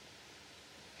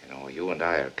you and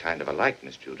I are kind of alike,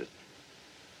 Miss Judith.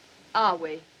 Are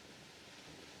we?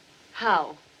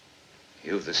 How?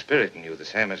 You've the spirit in you the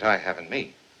same as I have in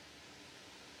me.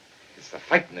 It's the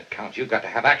fighting that counts. You've got to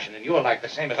have action in your life the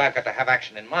same as I've got to have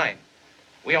action in mine.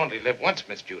 We only live once,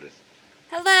 Miss Judith.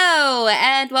 Hello,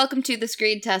 and welcome to The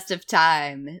Screen Test of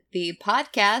Time, the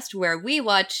podcast where we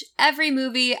watch every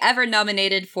movie ever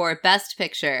nominated for Best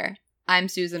Picture. I'm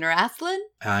Susan Rathlin.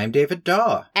 I'm David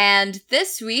Daw. And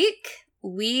this week,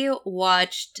 we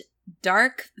watched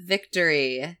Dark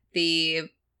Victory, the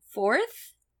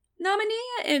fourth nominee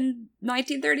in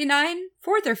 1939?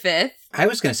 Fourth or fifth? I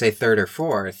was going to say third or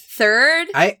fourth. Third?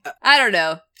 I don't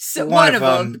know. So one of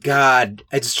them. God,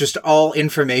 it's just all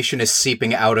information is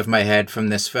seeping out of my head from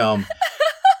this film.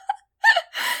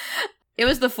 It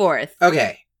was the fourth.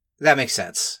 Okay, that makes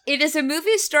sense. It is a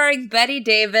movie starring Bette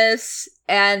Davis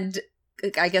and,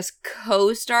 I guess,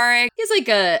 co-starring. He's like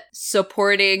a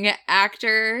supporting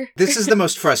actor. This is the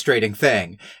most frustrating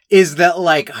thing, is that,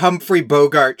 like, Humphrey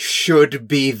Bogart should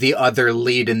be the other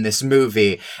lead in this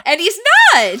movie. And he's not!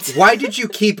 Why did you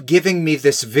keep giving me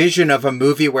this vision of a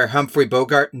movie where Humphrey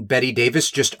Bogart and Bette Davis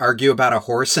just argue about a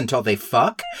horse until they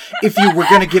fuck? If you were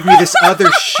gonna give me this other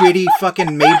shitty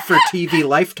fucking made-for-TV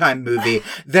Lifetime movie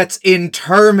that's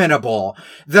interminable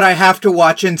that I have to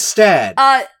watch instead.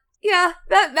 Yeah,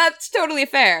 that's totally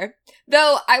fair.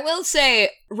 Though, I will say,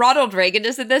 Ronald Reagan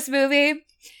is in this movie,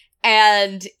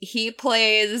 and he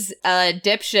plays a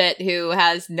dipshit who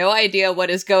has no idea what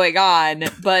is going on,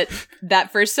 but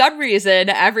that for some reason,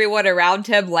 everyone around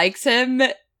him likes him,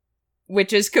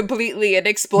 which is completely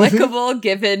inexplicable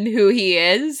given who he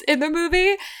is in the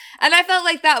movie. And I felt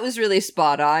like that was really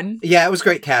spot on. Yeah, it was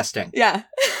great casting. Yeah.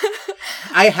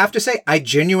 I have to say, I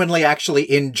genuinely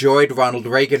actually enjoyed Ronald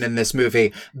Reagan in this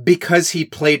movie because he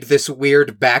played this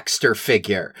weird Baxter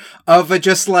figure of a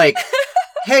just like,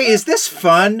 hey, is this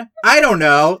fun? I don't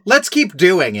know. Let's keep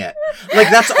doing it. Like,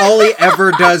 that's all he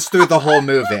ever does through the whole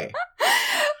movie.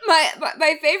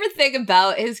 My favorite thing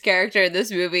about his character in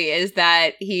this movie is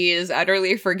that he is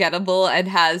utterly forgettable and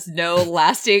has no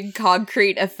lasting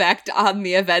concrete effect on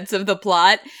the events of the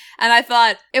plot. And I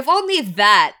thought, if only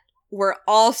that were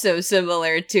also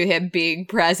similar to him being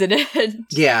president.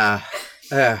 Yeah.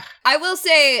 I will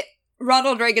say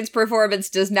Ronald Reagan's performance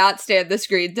does not stand the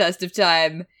screen test of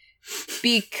time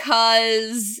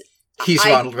because he's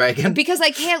Ronald Reagan. Because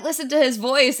I can't listen to his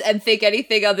voice and think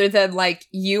anything other than, like,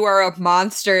 you are a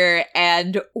monster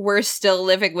and we're still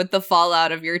living with the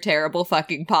fallout of your terrible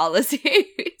fucking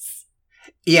policies.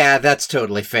 Yeah, that's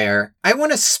totally fair. I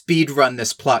want to speed run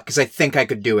this plot because I think I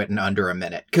could do it in under a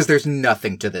minute because there's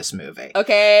nothing to this movie.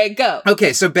 Okay, go.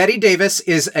 Okay, so Bette Davis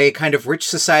is a kind of rich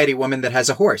society woman that has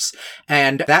a horse.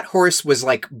 And that horse was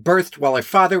like birthed while her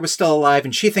father was still alive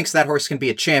and she thinks that horse can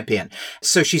be a champion.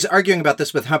 So she's arguing about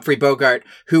this with Humphrey Bogart,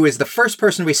 who is the first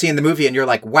person we see in the movie and you're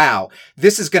like, wow,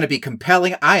 this is going to be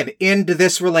compelling. I am into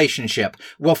this relationship.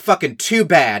 Well, fucking too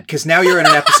bad because now you're in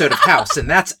an episode of House and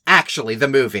that's actually the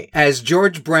movie. As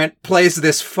George Brent plays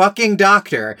this fucking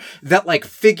doctor that, like,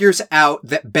 figures out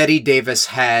that Bette Davis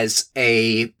has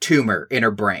a tumor in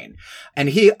her brain. And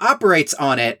he operates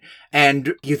on it,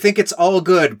 and you think it's all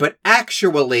good, but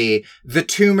actually, the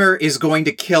tumor is going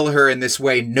to kill her in this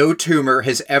way no tumor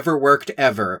has ever worked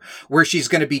ever, where she's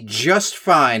going to be just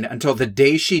fine until the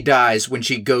day she dies when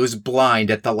she goes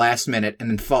blind at the last minute and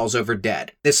then falls over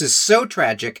dead. This is so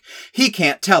tragic, he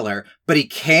can't tell her, but he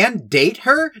can date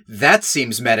her? That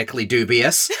seems medically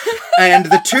dubious. And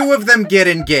the two of them get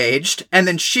engaged, and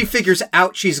then she figures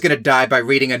out she's gonna die by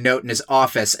reading a note in his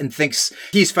office and thinks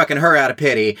he's fucking her out of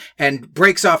pity, and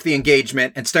breaks off the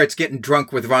engagement and starts getting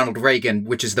drunk with Ronald Reagan,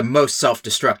 which is the most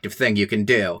self-destructive thing you can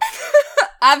do.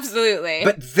 Absolutely.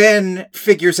 But then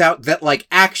figures out that, like,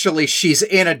 actually she's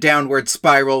in a downward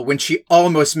spiral when she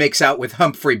almost makes out with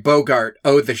Humphrey Bogart.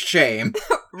 Oh, the shame.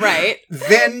 Right.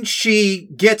 Then she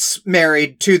gets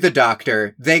married to the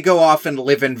doctor. They go off and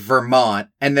live in Vermont.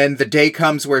 And then the day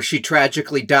comes where she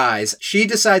tragically dies. She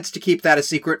decides to keep that a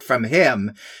secret from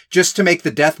him, just to make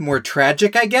the death more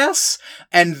tragic, I guess.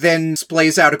 And then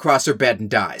splays out across her bed and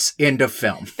dies. End of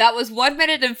film. That was 1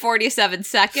 minute and 47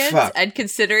 seconds. Fuck. And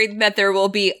considering that there will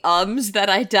be ums that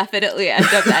I definitely end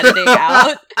up editing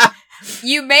out.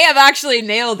 You may have actually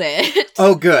nailed it.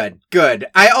 Oh, good.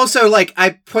 I also,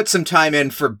 I put some time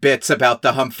in for bits about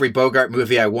the Humphrey Bogart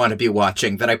movie I want to be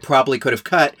watching that I probably could have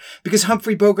cut, because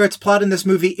Humphrey Bogart's plot in this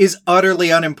movie is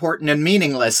utterly unimportant and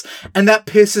meaningless, and that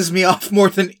pisses me off more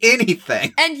than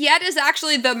anything. And yet is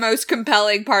actually the most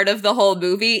compelling part of the whole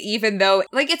movie, even though,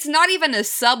 it's not even a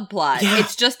subplot. Yeah.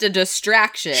 It's just a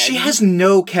distraction. She has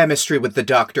no chemistry with the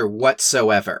doctor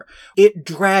whatsoever. It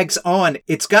drags on.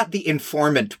 It's got the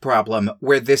informant problem,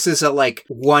 where this is a,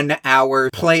 1 hour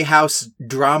playhouse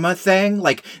drama thing.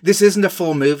 This isn't a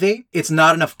full movie. It's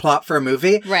not enough plot for a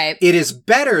movie. Right. It is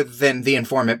better than The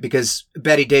Informant because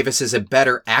Bette Davis is a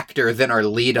better actor than our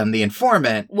lead on The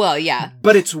Informant. Well, yeah.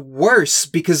 But it's worse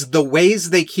because the ways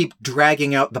they keep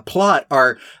dragging out the plot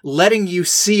are letting you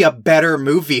see a better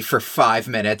movie for 5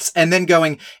 minutes and then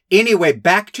going, anyway,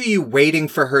 back to you waiting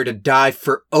for her to die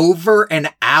for over an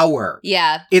hour.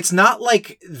 Yeah. It's not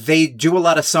like they do a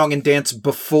lot of song and dance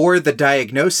before the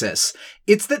diagnosis.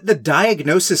 It's that the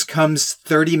diagnosis comes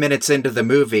 30 minutes into the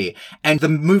movie, and the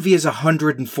movie is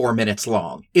 104 minutes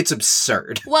long. It's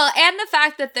absurd. Well, and the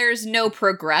fact that there's no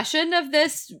progression of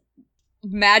this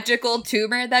magical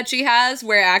tumor that she has,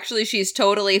 where actually she's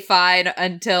totally fine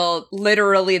until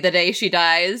literally the day she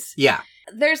dies. Yeah.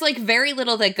 There's very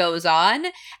little that goes on,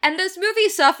 and this movie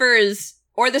suffers,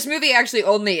 or this movie actually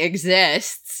only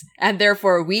exists, and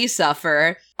therefore we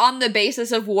suffer, on the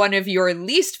basis of one of your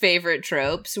least favorite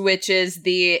tropes, which is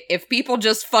the, if people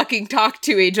just fucking talk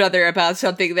to each other about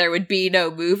something, there would be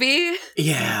no movie.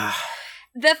 Yeah.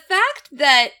 The fact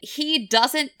that he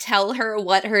doesn't tell her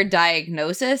what her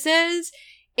diagnosis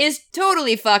is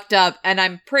totally fucked up, and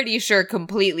I'm pretty sure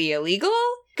completely illegal.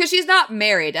 Because she's not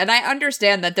married, and I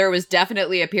understand that there was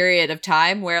definitely a period of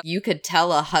time where you could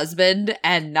tell a husband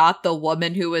and not the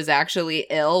woman who was actually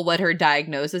ill what her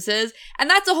diagnosis is, and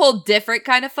that's a whole different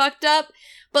kind of fucked up.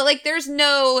 But, there's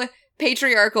no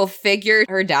patriarchal figure.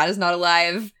 Her dad is not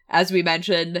alive, as we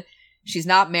mentioned. She's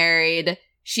not married.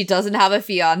 She doesn't have a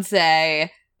fiancé.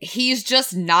 He's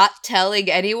just not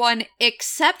telling anyone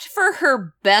except for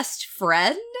her best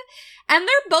friend, and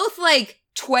they're both,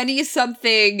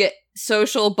 20-something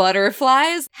social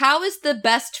butterflies. How is the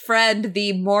best friend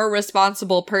the more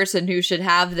responsible person who should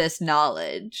have this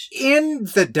knowledge? In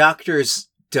the doctor's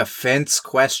defense ?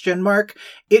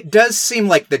 It does seem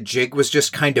like the jig was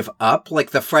just kind of up.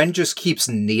 The friend just keeps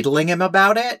needling him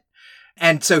about it.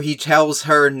 And so he tells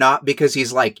her not because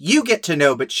he's you get to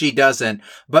know, but she doesn't,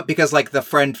 but because the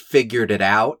friend figured it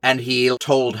out and he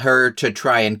told her to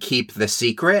try and keep the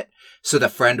secret so the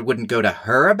friend wouldn't go to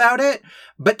her about it.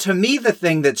 But to me, the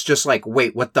thing that's just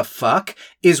wait, what the fuck,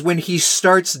 is when he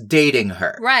starts dating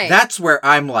her. Right. That's where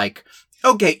I'm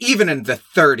okay, even in the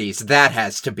 30s, that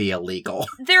has to be illegal.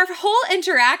 Their whole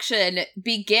interaction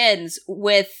begins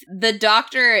with the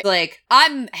doctor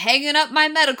I'm hanging up my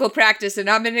medical practice and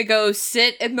I'm gonna go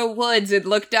sit in the woods and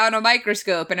look down a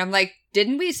microscope. And I'm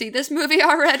didn't we see this movie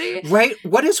already? Right?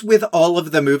 What is with all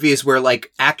of the movies where,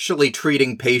 actually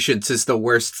treating patients is the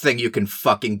worst thing you can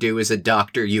fucking do as a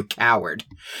doctor, you coward?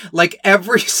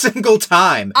 Every single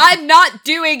time. I'm not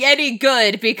doing any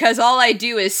good because all I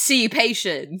do is see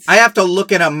patients. I have to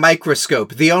look in a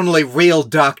microscope, the only real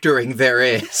doctoring there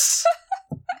is.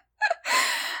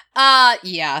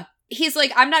 Yeah. He's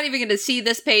I'm not even going to see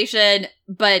this patient,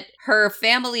 but her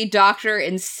family doctor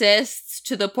insists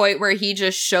to the point where he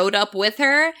just showed up with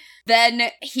her. Then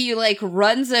he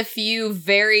runs a few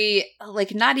very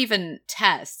not even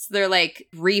tests. They're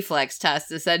reflex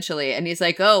tests essentially. And he's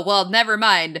oh, well, never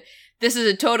mind. This is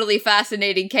a totally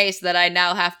fascinating case that I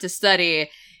now have to study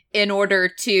in order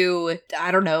to,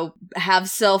 I don't know, have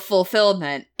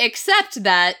self-fulfillment. Except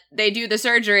that they do the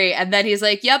surgery, and then he's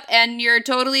yep, and you're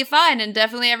totally fine, and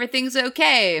definitely everything's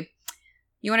okay.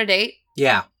 You want a date?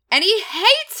 Yeah. And he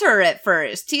hates her at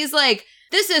first. He's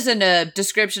this isn't a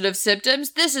description of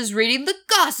symptoms, this is reading the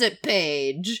gossip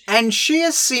page. And she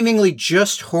is seemingly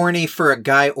just horny for a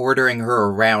guy ordering her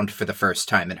around for the first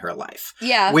time in her life.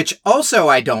 Yeah. Which also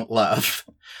I don't love.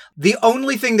 The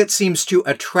only thing that seems to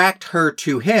attract her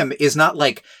to him is not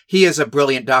he is a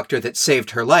brilliant doctor that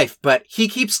saved her life, but he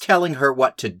keeps telling her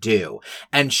what to do.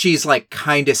 And she's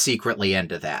kind of secretly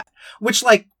into that. Which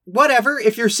whatever,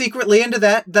 if you're secretly into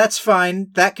that, that's fine.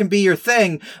 That can be your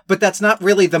thing, but that's not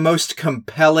really the most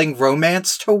compelling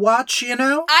romance to watch, you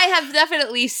know? I have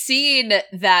definitely seen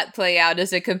that play out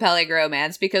as a compelling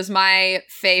romance because my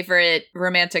favorite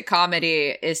romantic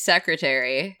comedy is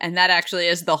Secretary, and that actually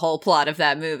is the whole plot of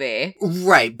that movie.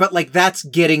 Right, but that's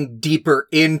getting deeper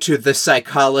into the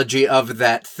psychology of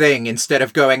that thing instead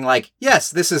of going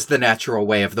yes, this is the natural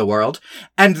way of the world,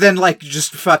 and then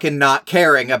just fucking not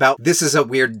caring about this is a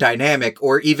weird dynamic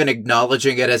or even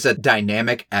acknowledging it as a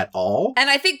dynamic at all. And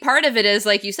I think part of it is,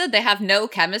 like you said, they have no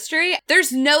chemistry.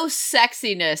 There's no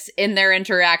sexiness in their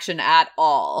interaction at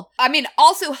all. I mean,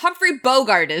 also, Humphrey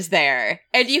Bogart is there.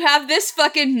 And you have this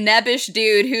fucking nebbish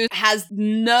dude who has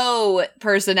no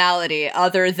personality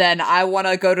other than, I want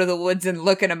to go to the woods and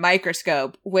look in a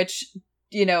microscope, which...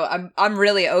 You know, I'm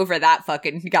really over that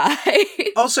fucking guy.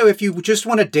 Also, if you just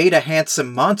want to date a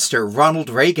handsome monster, Ronald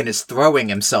Reagan is throwing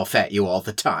himself at you all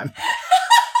the time.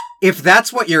 If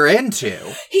that's what you're into.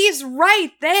 He's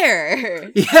right there.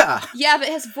 Yeah. Yeah, but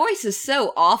his voice is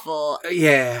so awful.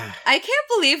 Yeah. I can't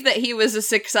believe that he was a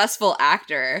successful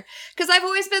actor. Because I've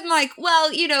always been like,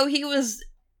 well, you know, he was...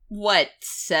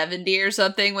 70 or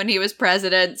something when he was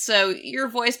president, so your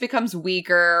voice becomes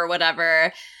weaker or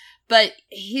whatever. But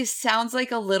he sounds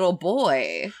like a little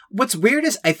boy. What's weird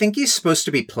is I think he's supposed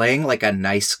to be playing like a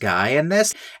nice guy in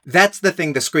this. That's the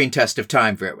thing the screen test of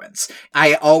time ruins.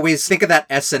 I always think of that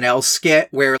SNL skit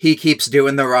where he keeps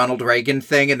doing the Ronald Reagan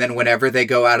thing, and then whenever they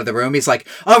go out of the room, he's like,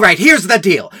 all right, here's the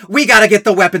deal. We gotta get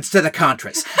the weapons to the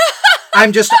Contras.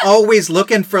 I'm just always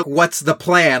looking for what's the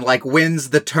plan, like when's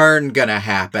the turn gonna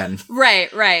happen.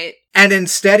 Right. And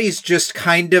instead he's just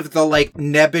kind of the like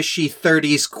nebbishy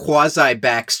 30s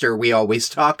quasi-Baxter we always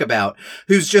talk about,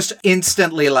 who's just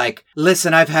instantly like,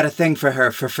 listen, I've had a thing for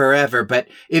her for forever, but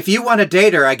if you want to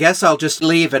date her, I guess I'll just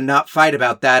leave and not fight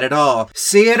about that at all.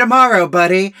 See you tomorrow,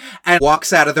 buddy. And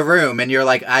walks out of the room and you're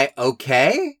like,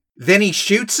 okay? Then he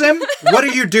shoots him? What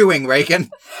are you doing, Reagan?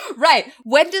 Right.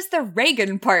 When does the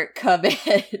Reagan part come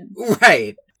in?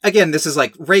 Right. Again, this is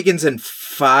like Reagan's in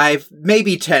 5,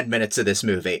 maybe 10 minutes of this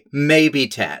movie. Maybe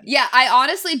 10. Yeah, I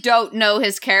honestly don't know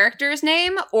his character's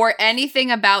name or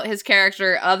anything about his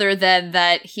character other than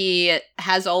that he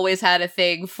has always had a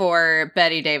thing for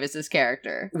Bette Davis's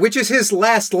character. Which is his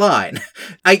last line.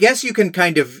 I guess you can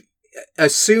kind of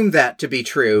assume that to be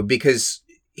true because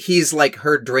he's like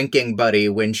her drinking buddy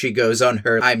when she goes on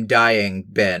her I'm dying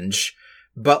binge.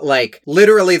 But, like,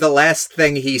 literally the last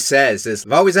thing he says is,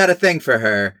 I've always had a thing for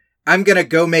her. I'm gonna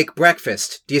go make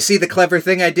breakfast. Do you see the clever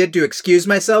thing I did to excuse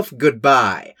myself?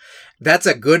 Goodbye. That's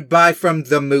a goodbye from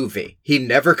the movie. He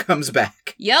never comes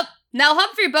back. Yep. Now,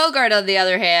 Humphrey Bogart, on the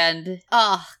other hand,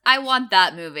 I want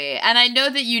that movie. And I know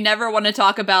that you never want to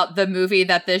talk about the movie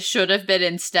that this should have been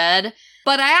instead,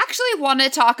 but I actually want to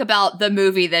talk about the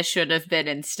movie this should have been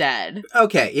instead.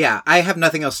 Okay, yeah. I have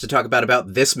nothing else to talk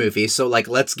about this movie, so, like,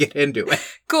 let's get into it.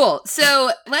 Cool.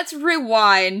 So, let's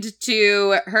rewind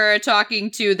to her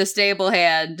talking to the stable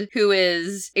hand, who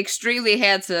is extremely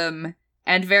handsome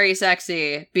and very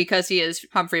sexy because he is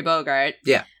Humphrey Bogart.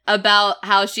 Yeah. About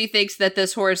how she thinks that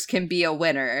this horse can be a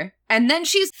winner. And then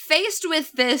she's faced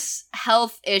with this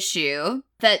health issue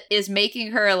that is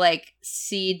making her, like,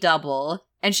 see double.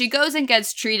 And she goes and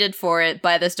gets treated for it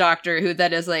by this doctor who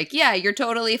then is like, yeah, you're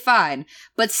totally fine.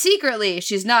 But secretly,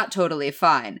 she's not totally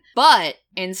fine. But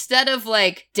instead of,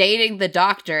 like, dating the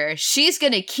doctor, she's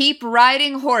gonna keep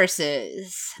riding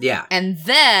horses. Yeah. And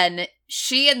then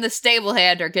she and the stable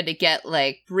hand are gonna get,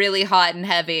 like, really hot and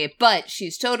heavy, but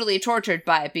she's totally tortured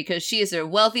by it because she's a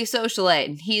wealthy socialite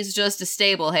and he's just a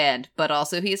stable hand, but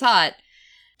also he's hot.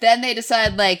 Then they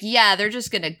decide, like, yeah, they're just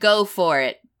gonna go for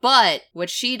it. But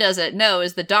what she doesn't know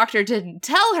is the doctor didn't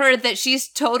tell her that she's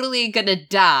totally gonna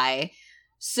die.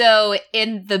 So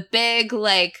in the big,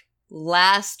 like,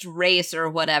 last race or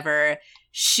whatever,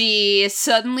 she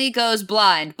suddenly goes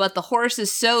blind, but the horse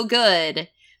is so good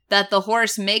that the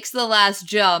horse makes the last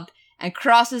jump and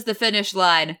crosses the finish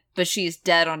line, but she's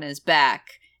dead on his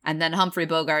back. And then Humphrey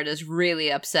Bogart is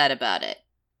really upset about it.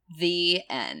 The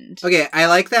end. Okay, I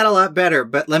like that a lot better,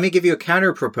 but let me give you a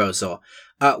counter proposal.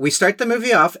 We start the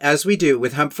movie off, as we do,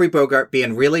 with Humphrey Bogart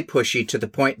being really pushy to the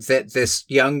point that this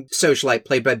young socialite,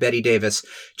 played by Bette Davis,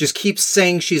 just keeps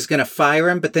saying she's gonna fire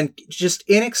him, but then just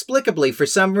inexplicably, for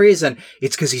some reason,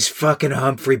 it's because he's fucking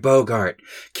Humphrey Bogart.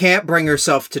 Can't bring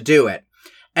herself to do it.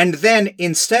 And then,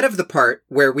 instead of the part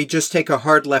where we just take a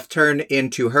hard left turn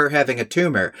into her having a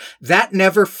tumor, that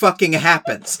never fucking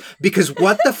happens. Because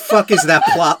what the fuck is that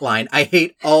plot line? I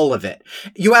hate all of it.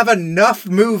 You have enough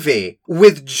movie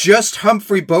with just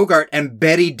Humphrey Bogart and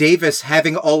Bette Davis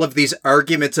having all of these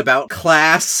arguments about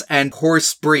class and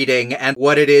horse breeding and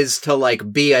what it is to,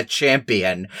 like, be a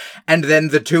champion. And then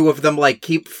the two of them, like,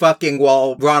 keep fucking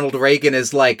while Ronald Reagan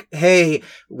is like, hey,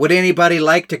 would anybody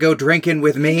like to go drinking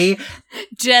with me?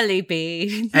 Jelly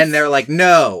bean. And they're like,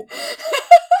 no.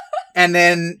 And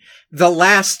then the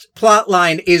last plot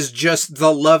line is just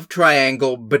the love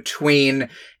triangle between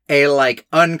a, like,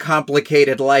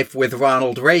 uncomplicated life with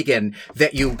Ronald Reagan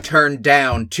that you turned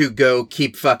down to go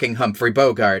keep fucking Humphrey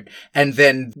Bogart. And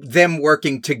then them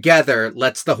working together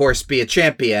lets the horse be a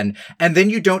champion. And then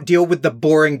you don't deal with the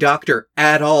boring doctor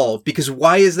at all, because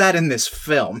why is that in this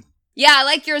film? Yeah, I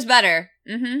like yours better.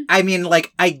 Mm-hmm. I mean,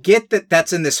 like, I get that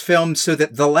that's in this film so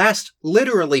that the last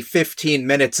literally 15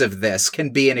 minutes of this can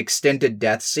be an extended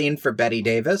death scene for Bette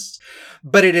Davis.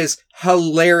 But it is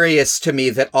hilarious to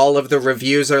me that all of the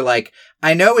reviews are like,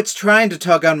 I know it's trying to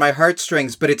tug on my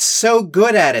heartstrings, but it's so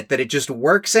good at it that it just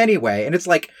works anyway. And it's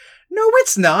like, no,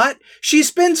 it's not. She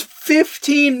spends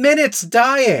 15 minutes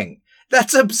dying.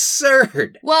 That's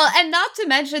absurd. Well, and not to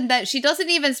mention that she doesn't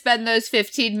even spend those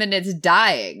 15 minutes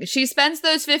dying. She spends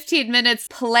those 15 minutes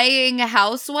playing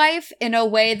housewife in a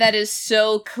way that is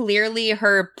so clearly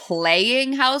her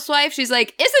playing housewife. She's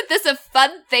like, isn't this a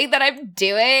fun thing that I'm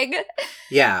doing?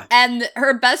 Yeah. And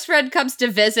her best friend comes to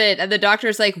visit, and the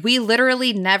doctor's like, we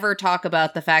literally never talk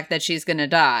about the fact that she's gonna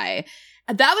die.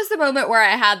 That was the moment where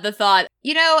I had the thought,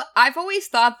 you know, I've always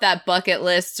thought that bucket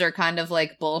lists are kind of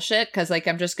like bullshit because, like,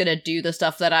 I'm just going to do the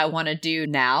stuff that I want to do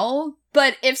now.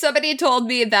 But if somebody told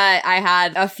me that I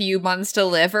had a few months to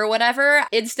live or whatever,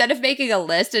 instead of making a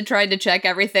list and trying to check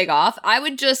everything off, I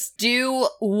would just do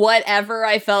whatever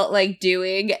I felt like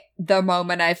doing the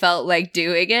moment I felt like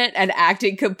doing it and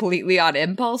acting completely on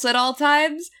impulse at all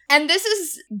times. And this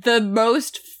is the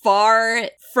most far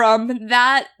from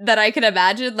that I can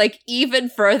imagine. Like, even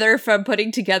further from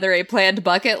putting together a planned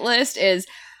bucket list is,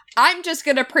 I'm just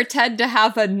gonna pretend to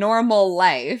have a normal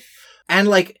life. And,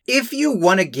 like, if you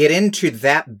want to get into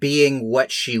that being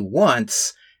what she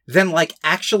wants, then, like,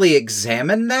 actually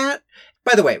examine that.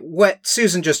 By the way, what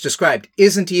Susan just described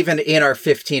isn't even in our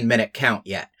 15-minute count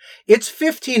yet. It's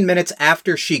 15 minutes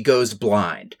after she goes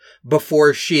blind,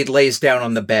 before she lays down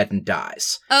on the bed and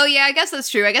dies. Oh yeah, I guess that's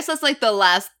true. I guess that's like the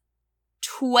last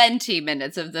 20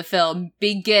 minutes of the film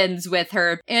begins with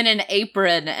her in an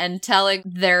apron and telling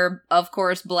their, of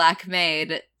course, black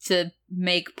maid to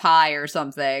make pie or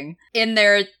something in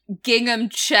their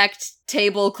gingham-checked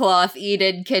tablecloth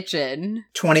Eden kitchen.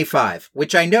 25,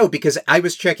 which I know because I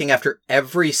was checking after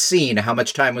every scene how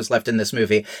much time was left in this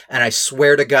movie, and I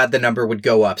swear to God the number would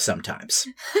go up sometimes.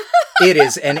 It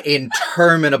is an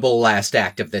interminable last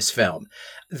act of this film.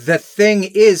 The thing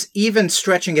is, even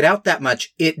stretching it out that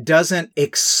much, it doesn't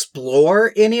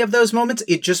explore any of those moments.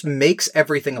 It just makes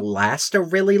everything last a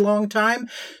really long time.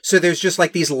 So there's just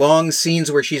like these long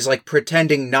scenes where she's like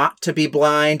pretending not to be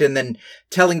blind and then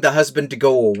telling the husband to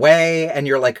go away. And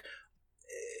you're like,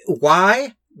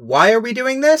 why? Why are we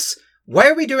doing this? Why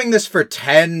are we doing this for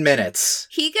 10 minutes?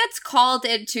 He gets called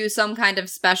into some kind of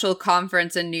special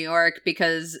conference in New York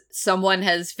because someone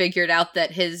has figured out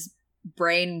that his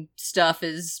brain stuff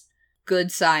is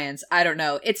good science. I don't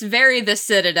know. It's very The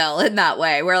Citadel in that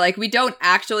way, where like we don't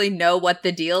actually know what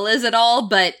the deal is at all,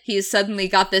 but he's suddenly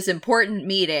got this important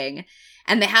meeting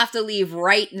and they have to leave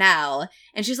right now.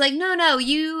 And she's like, no,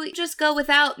 you just go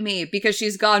without me, because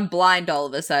she's gone blind all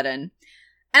of a sudden.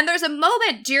 And there's a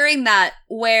moment during that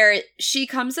where she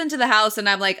comes into the house and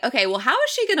I'm like, okay, well, how is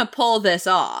she gonna pull this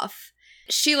off?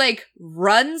 She, like,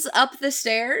 runs up the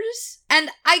stairs.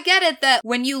 And I get it that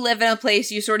when you live in a place,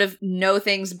 you sort of know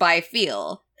things by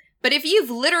feel. But if you've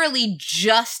literally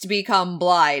just become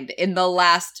blind in the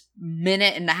last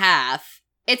minute and a half,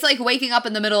 it's like waking up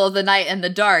in the middle of the night in the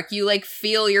dark. You, like,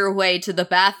 feel your way to the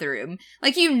bathroom.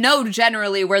 Like, you know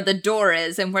generally where the door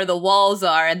is and where the walls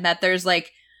are and that there's,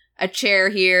 like, a chair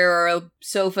here or a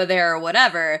sofa there or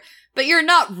whatever. But you're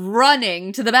not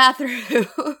running to the bathroom.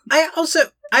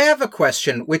 I have a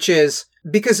question, which is,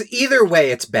 because either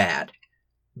way it's bad,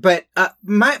 but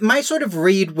my sort of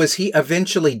read was he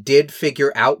eventually did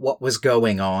figure out what was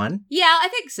going on. Yeah, I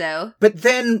think so. But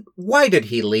then, why did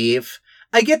he leave?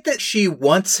 I get that she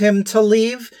wants him to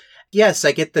leave. Yes,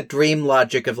 I get the dream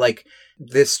logic of, like,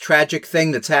 this tragic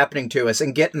thing that's happening to us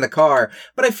and get in the car.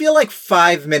 But I feel like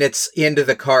 5 minutes into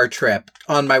the car trip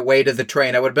on my way to the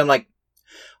train, I would have been like,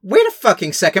 wait a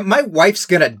fucking second, my wife's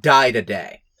gonna die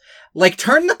today. Like,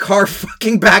 turn the car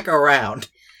fucking back around.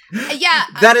 Yeah.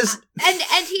 That is...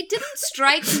 And he didn't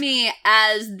strike me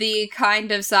as the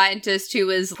kind of scientist who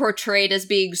is portrayed as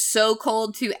being so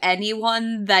cold to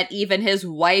anyone that even his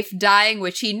wife dying,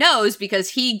 which he knows because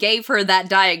he gave her that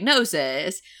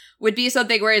diagnosis, would be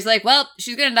something where he's like, well,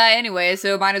 she's gonna die anyway,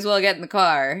 so might as well get in the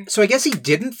car. So I guess he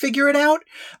didn't figure it out,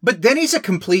 but then he's a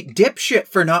complete dipshit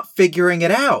for not figuring it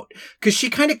out. Because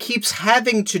she kind of keeps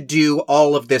having to do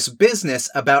all of this business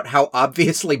about how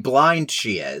obviously blind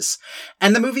she is.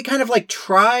 And the movie kind of like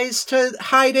tries to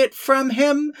hide it from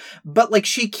him, but like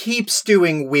she keeps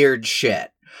doing weird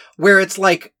shit. Where it's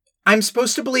like, I'm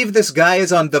supposed to believe this guy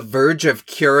is on the verge of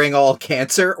curing all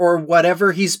cancer or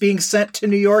whatever he's being sent to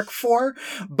New York for,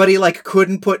 but he, like,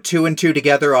 couldn't put two and two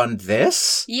together on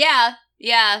this? Yeah.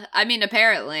 I mean,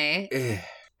 apparently.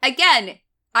 Again,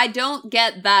 I don't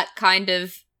get that kind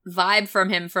of vibe from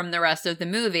him from the rest of the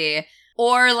movie.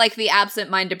 Or, like, the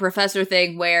absent-minded professor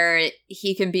thing where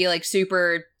he can be, like,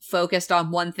 super focused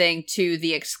on one thing to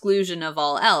the exclusion of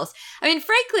all else. I mean,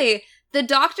 frankly, the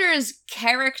Doctor's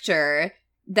character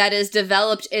that is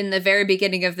developed in the very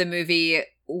beginning of the movie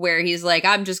where he's like,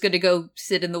 I'm just going to go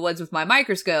sit in the woods with my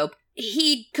microscope.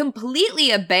 He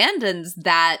completely abandons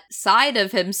that side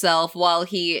of himself while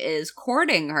he is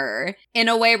courting her in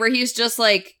a way where he's just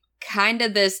like kind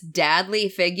of this dadly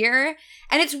figure.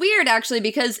 And it's weird actually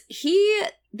because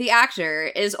the actor,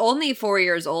 is only 4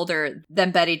 years older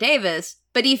than Bette Davis,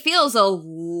 but he feels a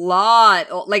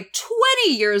lot, like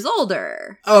 20 years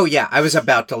older. Oh, yeah. I was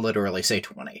about to literally say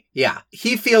 20. Yeah.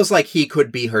 He feels like he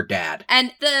could be her dad.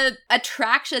 And the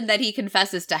attraction that he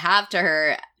confesses to have to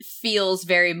her feels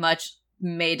very much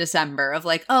May December of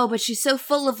like, oh, but she's so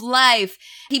full of life.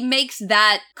 He makes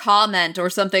that comment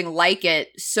or something like it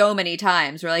so many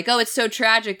times. We're like, oh, it's so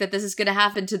tragic that this is going to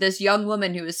happen to this young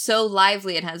woman who is so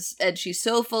lively and she's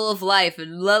so full of life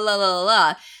and la la la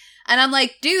la. And I'm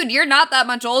like, dude, you're not that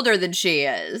much older than she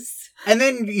is. And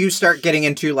then you start getting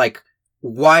into like,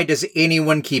 why does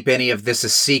anyone keep any of this a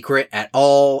secret at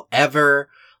all, ever?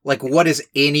 Like, what is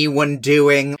anyone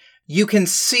doing? You can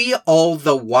see all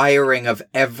the wiring of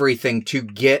everything to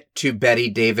get to Bette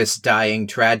Davis dying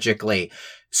tragically,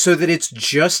 so that it's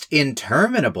just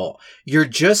interminable. You're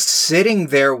just sitting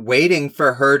there waiting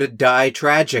for her to die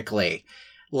tragically.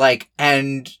 Like,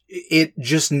 and it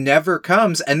just never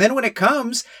comes. And then when it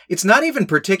comes, it's not even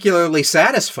particularly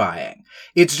satisfying.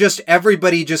 It's just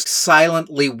everybody just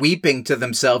silently weeping to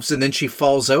themselves, and then she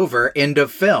falls over. End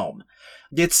of film.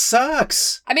 It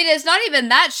sucks. I mean, it's not even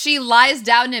that. She lies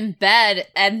down in bed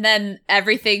and then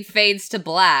everything fades to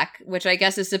black, which I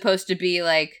guess is supposed to be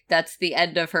like, that's the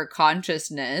end of her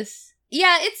consciousness.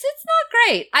 Yeah, it's not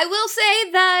great. I will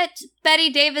say that Bette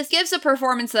Davis gives a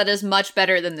performance that is much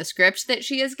better than the script that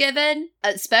she has given,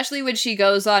 especially when she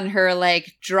goes on her,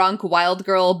 like, drunk wild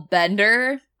girl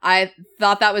bender. I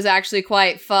thought that was actually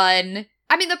quite fun.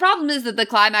 I mean, the problem is that the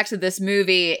climax of this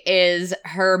movie is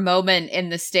her moment in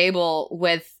the stable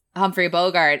with Humphrey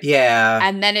Bogart. Yeah.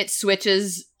 And then it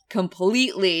switches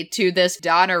completely to this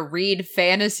Donna Reed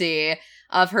fantasy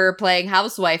of her playing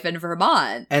housewife in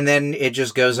Vermont. And then it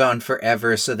just goes on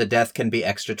forever, so the death can be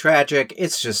extra tragic.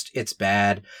 It's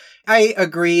bad. I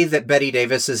agree that Bette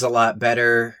Davis is a lot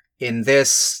better in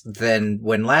this than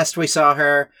when last we saw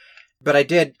her. But I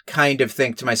did kind of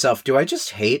think to myself, do I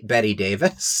just hate Bette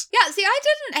Davis? Yeah, see, I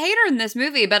didn't hate her in this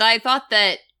movie, but I thought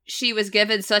that she was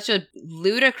given such a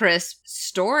ludicrous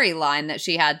storyline that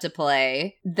she had to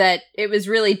play that it was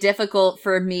really difficult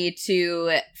for me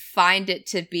to find it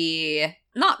to be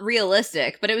not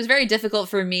realistic, but it was very difficult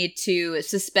for me to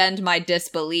suspend my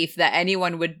disbelief that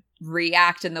anyone would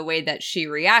react in the way that she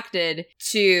reacted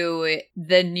to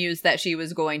the news that she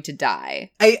was going to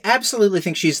die. I absolutely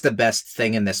think she's the best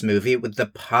thing in this movie, with the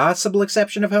possible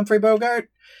exception of Humphrey Bogart.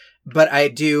 But I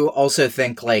do also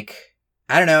think, like,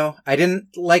 I don't know, I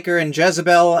didn't like her in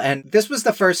Jezebel, and this was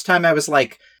the first time I was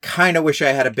like, kind of wish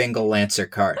I had a Bingle Lancer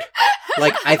card.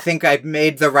 Like, I think I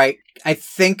made the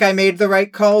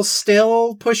right call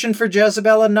still, pushing for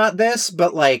Jezebel and not this,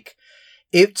 but like,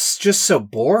 it's just so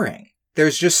boring.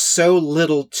 There's just so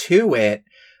little to it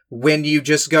when you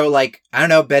just go like, I don't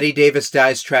know, Bette Davis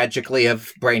dies tragically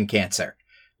of brain cancer.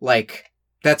 Like,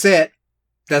 that's it.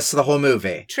 That's the whole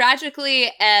movie.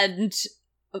 Tragically and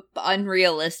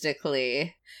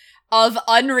unrealistically. Of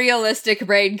unrealistic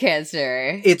brain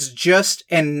cancer. It's just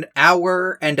an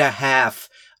hour and a half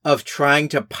of trying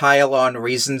to pile on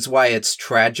reasons why it's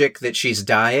tragic that she's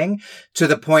dying, to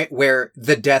the point where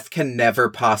the death can never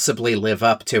possibly live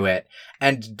up to it,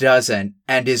 and doesn't,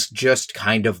 and is just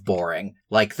kind of boring,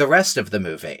 like the rest of the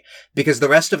movie. Because the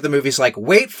rest of the movie's like,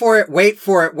 wait for it, wait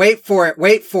for it, wait for it,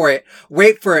 wait for it,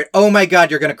 wait for it, oh my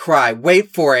god, you're gonna cry, wait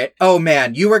for it, oh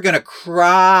man, you are gonna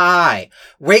cry,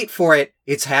 wait for it,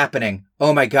 it's happening,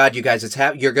 oh my god, you guys,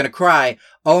 you're gonna cry,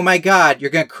 oh my god, you're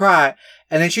gonna cry.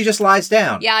 And then she just lies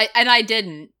down. Yeah, and I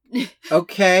didn't.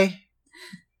 Okay.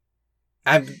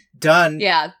 I'm done.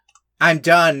 Yeah. I'm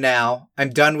done now. I'm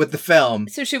done with the film.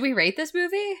 So should we rate this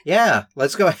movie? Yeah,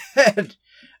 let's go ahead.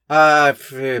 I'm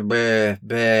gonna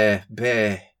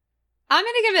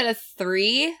give it a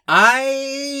 3.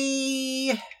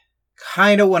 I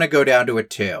kind of want to go down to a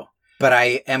 2, but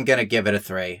I am gonna give it a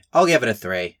 3. I'll give it a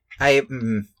 3.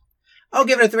 I'll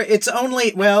give it a 3. It's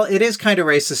only, well, it is kind of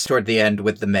racist toward the end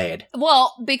with the maid.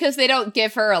 Well, because they don't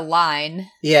give her a line.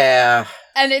 Yeah.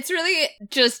 And it's really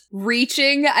just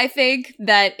reaching, I think,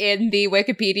 that in the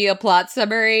Wikipedia plot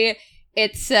summary,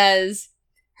 it says,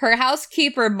 her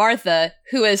housekeeper, Martha,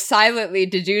 who has silently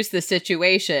deduced the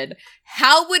situation.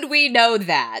 How would we know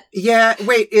that? Yeah,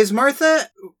 wait, is Martha...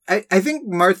 I think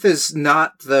Martha's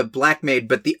not the black maid,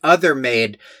 but the other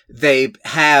maid they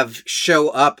have show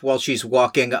up while she's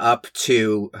walking up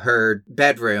to her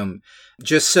bedroom,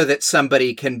 just so that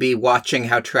somebody can be watching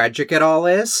how tragic it all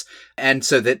is. And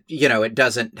so that, you know, it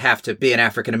doesn't have to be an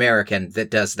African-American that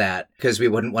does that, because we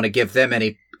wouldn't want to give them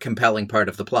any compelling part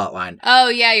of the plot line. Oh,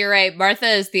 yeah, you're right. Martha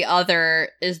is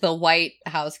the white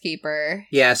housekeeper.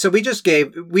 Yeah, so we just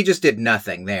did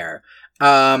nothing there.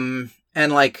 And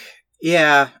like,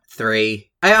 yeah, 3.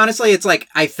 I honestly, it's like,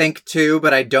 I think 2,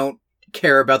 but I don't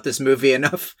care about this movie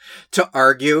enough to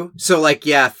argue. So like,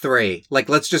 yeah, 3. Like,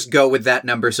 let's just go with that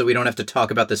number so we don't have to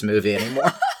talk about this movie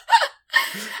anymore.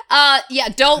 Yeah,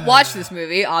 don't watch this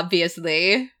movie,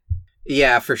 obviously.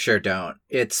 Yeah, for sure don't.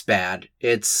 It's bad.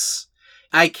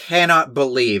 I cannot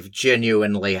believe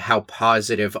genuinely how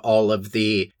positive all of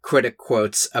the critic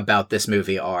quotes about this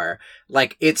movie are.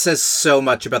 Like, it says so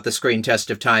much about the screen test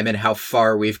of time and how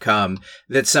far we've come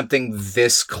that something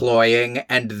this cloying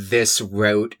and this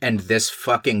rote and this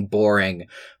fucking boring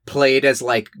played as,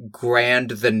 like, Grand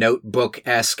the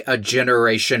Notebook-esque A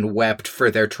Generation Wept for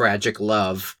Their Tragic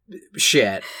Love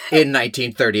shit in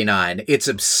 1939. It's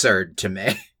absurd to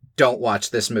me. Don't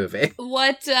watch this movie.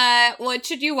 What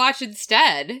should you watch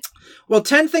instead? Well,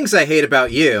 10 Things I Hate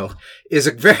About You is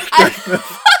a very good movie.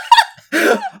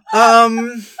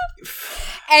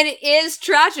 And it is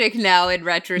tragic now in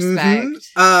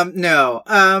retrospect. No.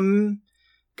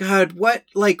 God,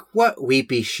 what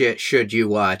weepy shit should you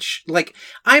watch? Like,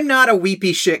 I'm not a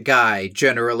weepy shit guy,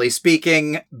 generally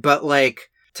speaking, but like,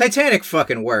 Titanic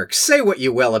fucking works. Say what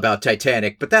you will about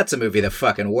Titanic, but that's a movie that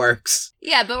fucking works.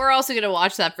 Yeah, but we're also going to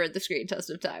watch that for the screen test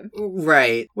of time.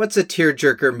 Right. What's a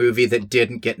tearjerker movie that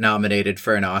didn't get nominated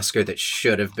for an Oscar that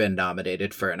should have been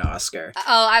nominated for an Oscar?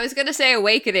 Oh, I was going to say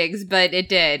Awakenings, but it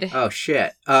did. Oh,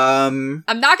 shit. I'm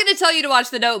not going to tell you to watch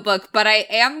The Notebook, but I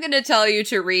am going to tell you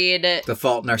to read... The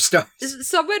Fault in Our Stars.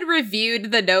 Someone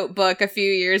reviewed The Notebook a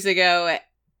few years ago,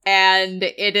 and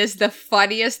it is the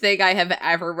funniest thing I have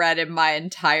ever read in my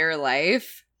entire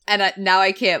life. And now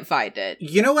I can't find it.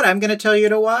 You know what I'm going to tell you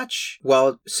to watch?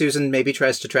 Well, Susan maybe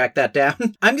tries to track that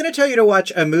down. I'm going to tell you to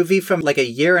watch a movie from like a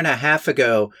year and a half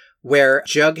ago where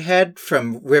Jughead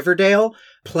from Riverdale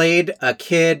played a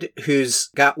kid who's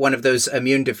got one of those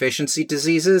immune deficiency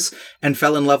diseases and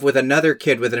fell in love with another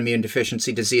kid with an immune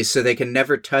deficiency disease so they can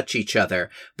never touch each other.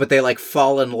 But they like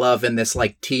fall in love in this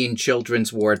like teen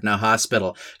children's ward in a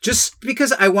hospital. Just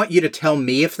because I want you to tell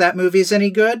me if that movie's any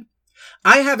good.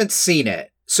 I haven't seen it.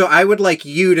 So I would like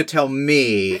you to tell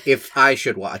me if I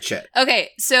should watch it.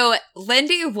 Okay, so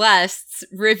Lindy West's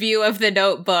review of The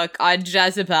Notebook on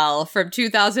Jezebel from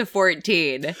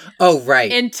 2014. Oh,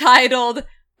 right. Entitled,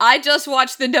 I just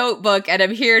watched The Notebook and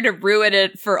I'm here to ruin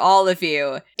it for all of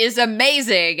you, is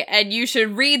amazing, and you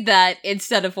should read that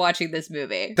instead of watching this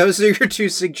movie. Those are your 2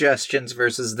 suggestions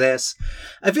versus this.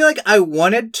 I feel like I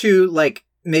wanted to, like,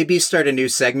 maybe start a new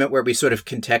segment where we sort of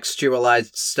contextualize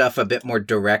stuff a bit more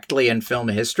directly in film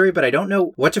history, but I don't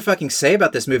know what to fucking say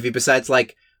about this movie besides,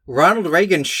 like, Ronald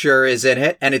Reagan sure is in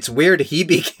it, and it's weird he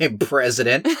became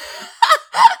president.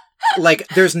 Like,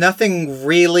 there's nothing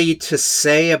really to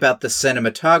say about the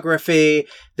cinematography.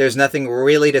 There's nothing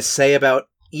really to say about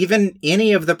even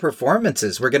any of the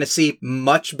performances. We're going to see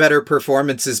much better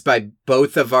performances by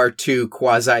both of our 2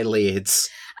 quasi-leads.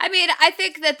 I mean, I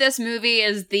think that this movie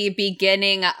is the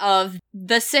beginning of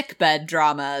the sickbed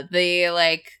drama. The,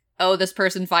 like, oh, this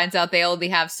person finds out they only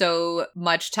have so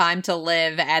much time to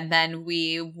live, and then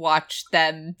we watch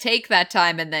them take that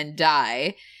time and then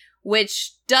die,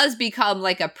 which does become,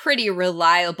 like, a pretty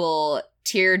reliable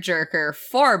tearjerker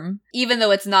form, even though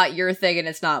it's not your thing and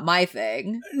it's not my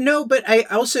thing. No, but I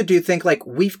also do think, like,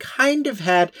 we've kind of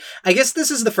had... I guess this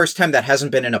is the first time that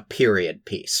hasn't been in a period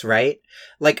piece, right?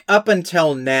 Like, up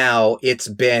until now, it's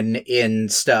been in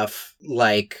stuff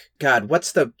like... God,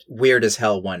 what's the weird as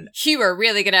hell one? You are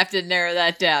really gonna have to narrow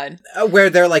that down. Where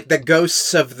they're like the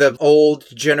ghosts of the old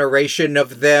generation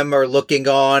of them are looking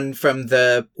on from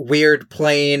the weird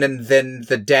plane, and then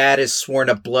the dad is sworn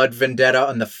a blood vendetta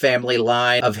on the family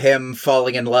line of him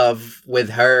falling in love with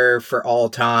her for all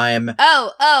time.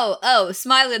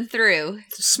 Smiling Through.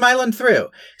 Smiling Through.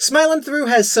 Smiling Through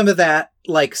has some of that,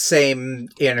 like, same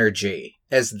energy.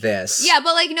 as this. Yeah,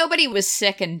 but, like, nobody was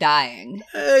sick and dying.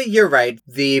 You're right.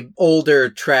 The older,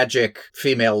 tragic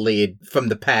female lead from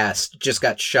the past just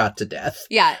got shot to death.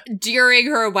 Yeah, during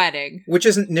her wedding. Which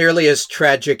isn't nearly as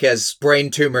tragic as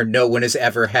brain tumor no one has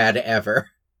ever had ever.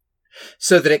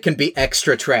 So that it can be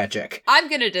extra tragic. I'm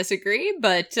gonna disagree,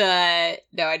 but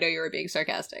no, I know you were being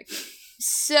sarcastic.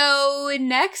 So,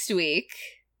 next week,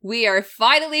 we are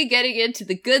finally getting into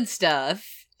the good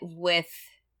stuff with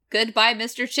Goodbye,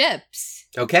 Mr. Chips.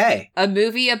 Okay. A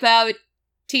movie about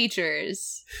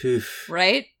teachers. Oof.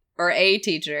 Right? Or a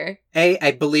teacher.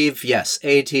 I believe, yes,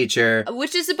 a teacher.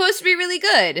 Which is supposed to be really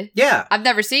good. Yeah. I've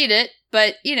never seen it,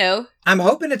 but, you know. I'm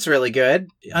hoping it's really good.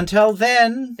 Until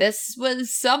then. This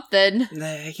was something.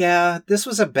 Yeah, this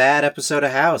was a bad episode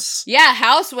of House. Yeah,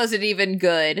 House wasn't even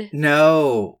good.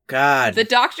 No, God. The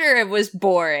Doctor was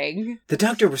boring. The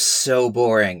Doctor was so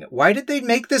boring. Why did they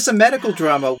make this a medical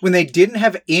drama when they didn't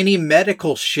have any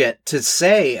medical shit to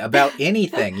say about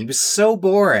anything? He was so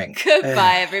boring.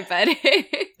 Goodbye, everybody.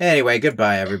 Anyway,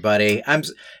 goodbye, everybody.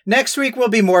 Next week will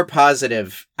be more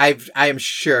positive. I am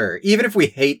sure. Even if we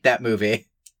hate that movie.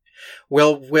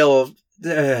 We'll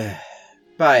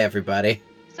bye, everybody.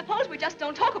 Suppose we just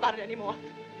don't talk about it anymore.